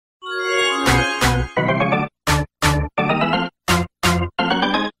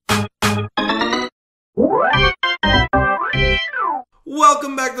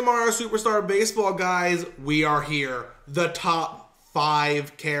back to Mario Superstar Baseball, guys. We are here. The top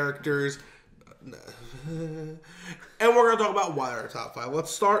 5 characters. And we're going to talk about why they're top 5.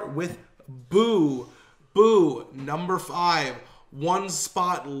 Let's start with Boo. Boo, number 5. 1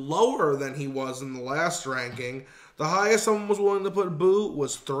 spot lower than he was in the last ranking. The highest someone was willing to put Boo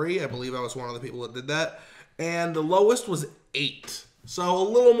was 3. I believe I was one of the people that did that. And the lowest was 8. So a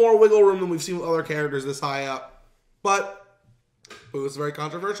little more wiggle room than we've seen with other characters this high up. But Boo is very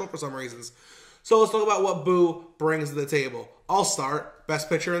controversial for some reasons. So let's talk about what Boo brings to the table. I'll start. Best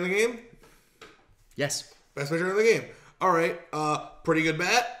pitcher in the game? Yes. Best pitcher in the game. All right. Pretty good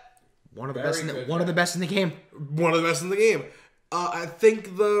bat. One of the best in the game. One of the best in the game. I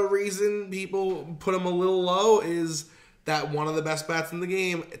think the reason people put him a little low is that one of the best bats in the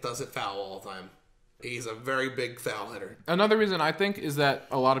game, it doesn't foul all the time. He's a very big foul hitter. Another reason I think is that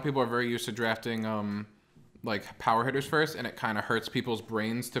a lot of people are very used to drafting like power hitters first, and it kind of hurts people's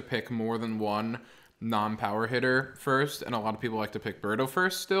brains to pick more than one non-power hitter first, and a lot of people like to pick Birdo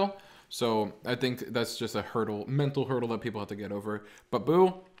first still. So I think that's just a mental hurdle that people have to get over. But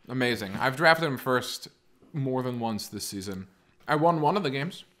Boo, amazing. I've drafted him first more than once this season. I won one of the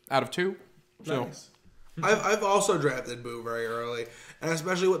games out of 2. So. Nice. I've also drafted Boo very early, and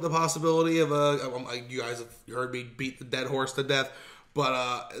especially with the possibility of you guys have heard me beat the dead horse to death, but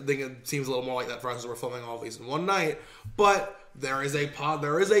I think it seems a little more like that for us as we're filming all of these in one night. But there is a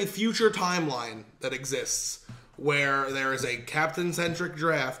future timeline that exists where there is a captain-centric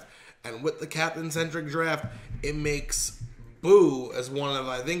draft, and with the captain-centric draft, it makes Boo as one of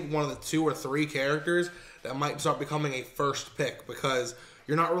the 2 or 3 characters that might start becoming a first pick, because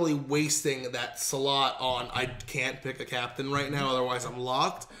you're not really wasting that slot on I can't pick a captain right now, otherwise I'm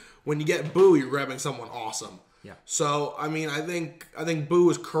locked. When you get Boo, you're grabbing someone awesome. Yeah. So, I mean, I think Boo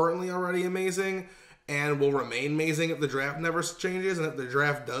is currently already amazing and will remain amazing if the draft never changes. And if the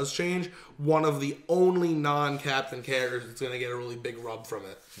draft does change, one of the only non-captain characters that's going to get a really big rub from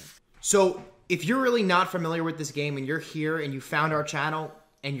it. So, if you're really not familiar with this game and you're here and you found our channel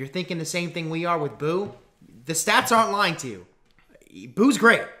and you're thinking the same thing we are with Boo, the stats aren't lying to you. Boo's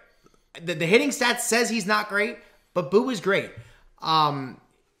great. The hitting stats says he's not great, but Boo is great.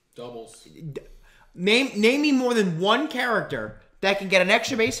 Doubles. Name me more than one character that can get an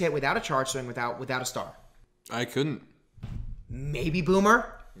extra base hit without a charge swing, without a star. I couldn't. Maybe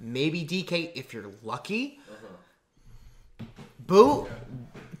Boomer, maybe DK if you're lucky. Boo,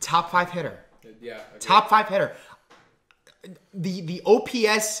 top 5 hitter. Yeah. Top 5 hitter. The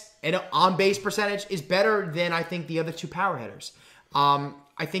OPS and on base percentage is better than I think the other 2 power hitters.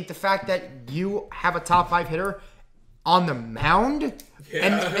 I think the fact that you have a top 5 hitter on the mound,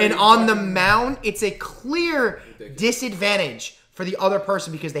 and on the mound, it's a clear disadvantage for the other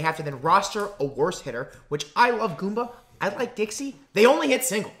person because they have to then roster a worse hitter, which I love Goomba. I like Dixie. They only hit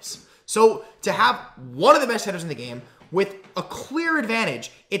singles. So to have one of the best hitters in the game with a clear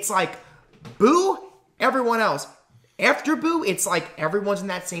advantage, it's like Boo, everyone else. After Boo, it's like everyone's in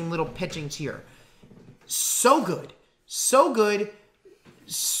that same little pitching tier. So good. So good.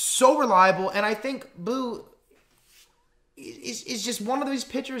 So reliable. And I think Boo is just one of those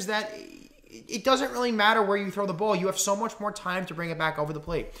pitchers that it doesn't really matter where you throw the ball. You have so much more time to bring it back over the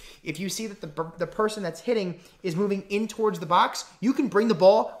plate. If you see that the person that's hitting is moving in towards the box, you can bring the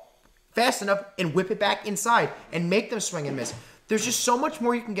ball fast enough and whip it back inside and make them swing and miss. There's just so much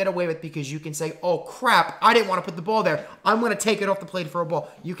more you can get away with because you can say, oh crap, I didn't want to put the ball there. I'm going to take it off the plate for a ball.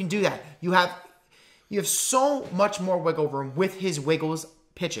 You can do that. You have so much more wiggle room with his wiggles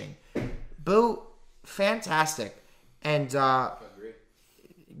pitching. Boo, fantastic. And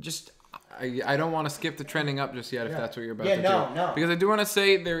just... I don't want to skip the trending up just yet if that's what you're about to do. No. Because I do want to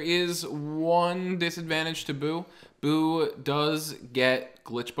say there is one disadvantage to Boo. Boo does get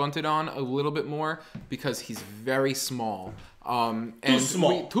glitch bunted on a little bit more because he's very small.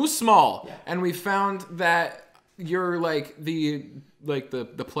 Too small. Yeah. And we found that you're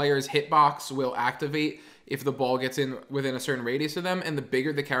the player's hitbox will activate if the ball gets in within a certain radius of them, and the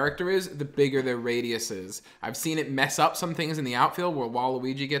bigger the character is, the bigger their radius is. I've seen it mess up some things in the outfield where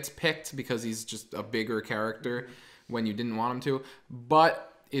Waluigi gets picked because he's just a bigger character when you didn't want him to.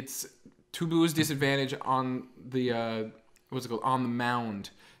 But it's to Boo's disadvantage on the on the mound,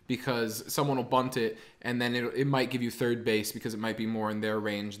 because someone will bunt it, and then it might give you third base because it might be more in their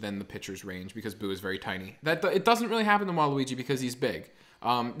range than the pitcher's range because Boo is very tiny. It doesn't really happen to Waluigi because he's big.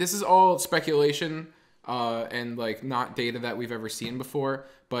 This is all speculation. And not data that we've ever seen before,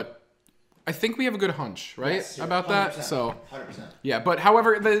 but I think we have a good hunch, right, yes, about 100%, that. So 100%. Yeah, but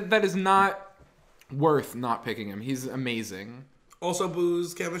however, that is not worth not picking him. He's amazing. Also,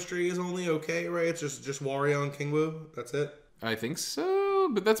 Boo's chemistry is only okay, right? It's just Wario and King Boo. That's it. I think so.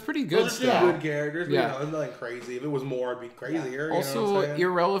 but that's pretty good Those are two still. good characters. But, Yeah. nothing crazy. If it was more, it'd be crazier. You know what Also, I'm saying?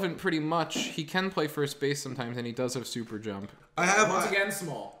 irrelevant pretty much. He can play first base sometimes, and he does have super jump. I have Once again,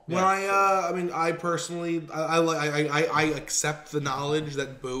 small. When I mean, I personally, I accept the knowledge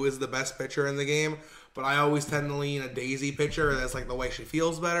that Boo is the best pitcher in the game, but I always tend to lean a Daisy pitcher. That's like the way she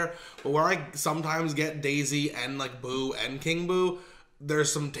feels better. But where I sometimes get Daisy and like Boo and King Boo,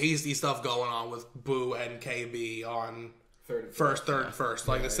 there's some tasty stuff going on with Boo and KB on third and first.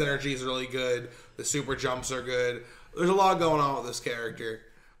 Like the synergy is really good. The super jumps are good. There's a lot going on with this character.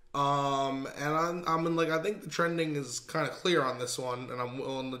 And I'm in, like, I think the trending is kind of clear on this one, and I'm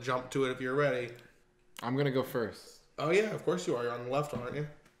willing to jump to it if you're ready. I'm gonna go first. Oh yeah, of course you are. You're on the left one, aren't you?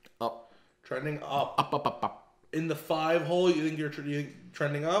 Up. Trending up. Up. In the 5 hole, you think you're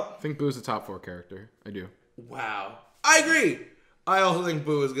trending up? I think Boo's a top 4 character. I do. Wow. I agree. I also think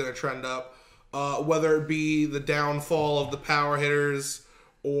Boo is going to trend up. Whether it be the downfall of the power hitters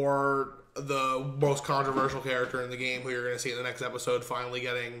or the most controversial character in the game who you're going to see in the next episode finally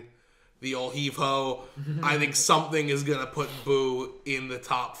getting the old heave-ho, I think something is going to put Boo in the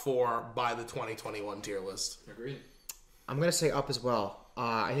top 4 by the 2021 tier list. Agreed. I'm going to say up as well.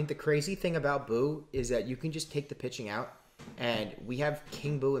 I think the crazy thing about Boo is that you can just take the pitching out, and we have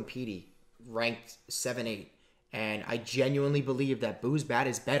King Boo and Petey ranked 7-8. And I genuinely believe that Boo's bat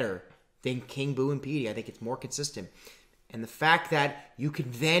is better than King Boo and Petey. I think it's more consistent. And the fact that you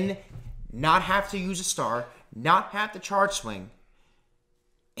can then not have to use a star, not have to charge swing,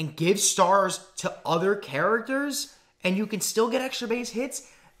 and give stars to other characters, and you can still get extra base hits,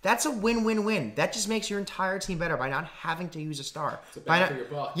 that's a win-win-win. That just makes your entire team better by not having to use a star. It's a bang for your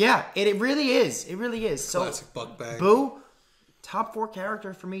buck. Yeah, it really is. It really is. So Classic buck bang. Boo, top 4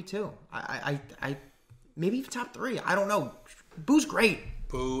 character for me too. I maybe even top 3. I don't know. Boo's great.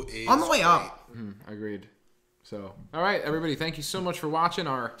 Boo is On the way up. Agreed. So, all right, everybody, thank you so much for watching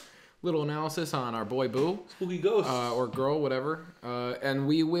our little analysis on our boy Boo. Spooky ghost. Or girl, whatever. And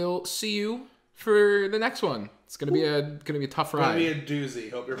we will see you for the next one. It's gonna be a tough Gonna ride. be a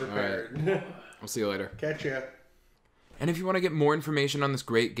doozy. Hope you're prepared. We'll see you later. Catch ya. And if you want to get more information on this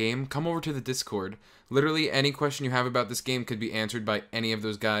great game, come over to the Discord. Literally any question you have about this game could be answered by any of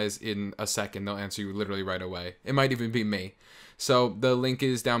those guys in a second. They'll answer you literally right away. It might even be me. So the link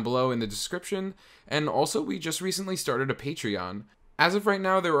is down below in the description. And also, we just recently started a Patreon. As of right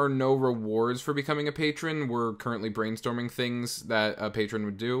now, there are no rewards for becoming a patron. We're currently brainstorming things that a patron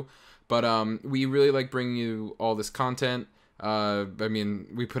would do. But we really like bringing you all this content. I mean,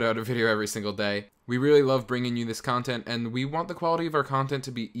 we put out a video every single day. We really love bringing you this content, and we want the quality of our content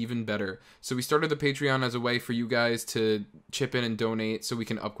to be even better. So we started the Patreon as a way for you guys to chip in and donate so we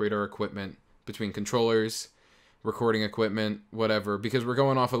can upgrade our equipment between controllers, recording equipment, whatever, because we're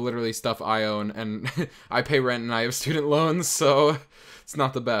going off of literally stuff I own, and I pay rent and I have student loans, so it's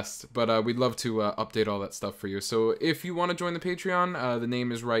not the best. But we'd love to update all that stuff for you. So if you want to join the Patreon, the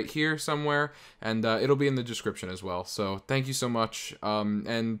name is right here somewhere, and it'll be in the description as well. So thank you so much,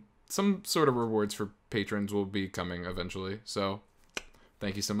 and some sort of rewards for patrons will be coming eventually. So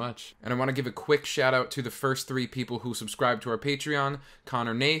thank you so much. And I want to give a quick shout out to the first 3 people who subscribed to our Patreon: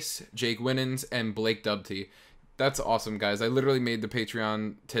 Connor Nace, Jake Winans, and Blake Dubty. That's awesome, guys. I literally made the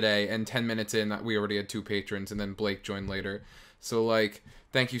Patreon today, and 10 minutes in, we already had 2 patrons, and then Blake joined later. So, like,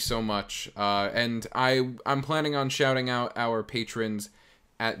 thank you so much. And I'm planning on shouting out our patrons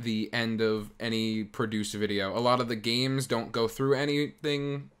at the end of any produced video. A lot of the games don't go through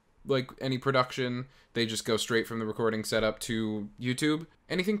anything, like any production. They just go straight from the recording setup to YouTube.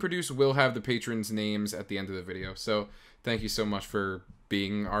 Anything produced will have the patrons' names at the end of the video. So, thank you so much for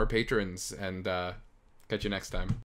being our patrons, and catch you next time.